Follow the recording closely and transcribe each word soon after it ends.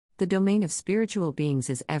The domain of spiritual beings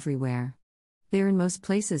is everywhere. They're in most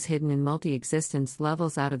places, hidden in multi-existence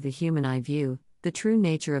levels out of the human eye view, the true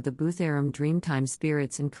nature of the Butharum Dreamtime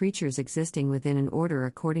spirits and creatures existing within an order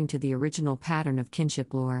according to the original pattern of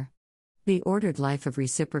kinship lore. The ordered life of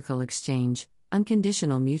reciprocal exchange,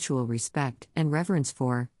 unconditional mutual respect, and reverence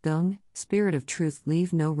for, Gung, spirit of truth,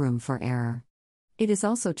 leave no room for error. It is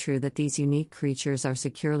also true that these unique creatures are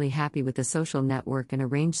securely happy with the social network and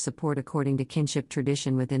arrange support according to kinship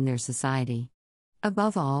tradition within their society.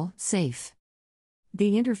 Above all, safe.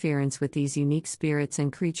 The interference with these unique spirits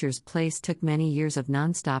and creatures' place took many years of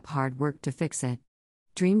non-stop hard work to fix it.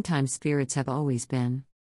 Dreamtime spirits have always been.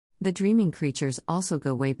 The dreaming creatures also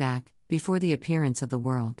go way back, before the appearance of the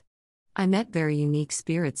world. I met very unique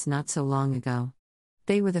spirits not so long ago.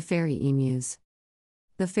 They were the fairy emus.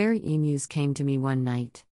 The fairy emus came to me one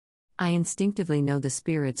night. I instinctively know the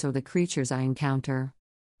spirits or the creatures I encounter.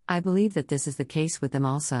 I believe that this is the case with them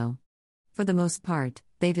also. For the most part,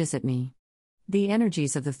 they visit me. The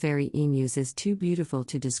energies of the fairy emus is too beautiful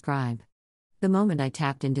to describe. The moment I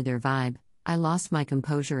tapped into their vibe, I lost my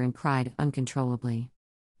composure and cried uncontrollably.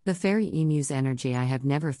 The fairy emus' energy I have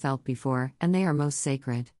never felt before, and they are most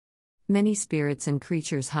sacred. Many spirits and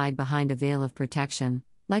creatures hide behind a veil of protection,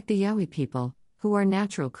 like the Yowie people, who are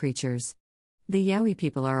natural creatures. The Yowie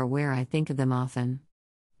people are aware I think of them often.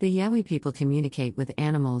 The Yowie people communicate with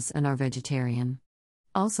animals and are vegetarian.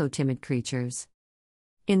 Also timid creatures.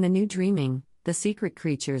 In the new dreaming, the secret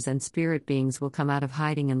creatures and spirit beings will come out of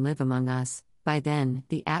hiding and live among us. By then,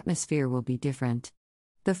 the atmosphere will be different.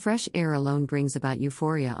 The fresh air alone brings about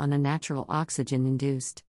euphoria on a natural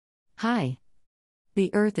oxygen-induced high. The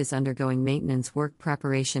earth is undergoing maintenance work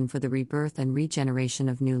preparation for the rebirth and regeneration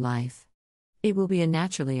of new life. It will be a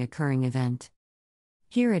naturally occurring event.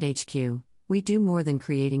 Here at HQ, we do more than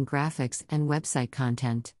creating graphics and website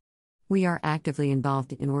content. We are actively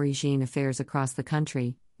involved in origin affairs across the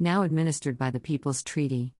country, now administered by the People's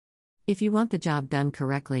Treaty. If you want the job done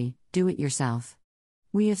correctly, do it yourself.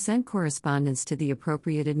 We have sent correspondence to the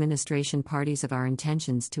appropriate administration parties of our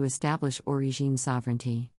intentions to establish origin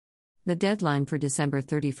sovereignty. The deadline for December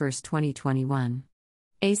 31, 2021.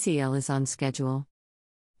 ACL is on schedule.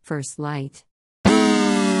 First light.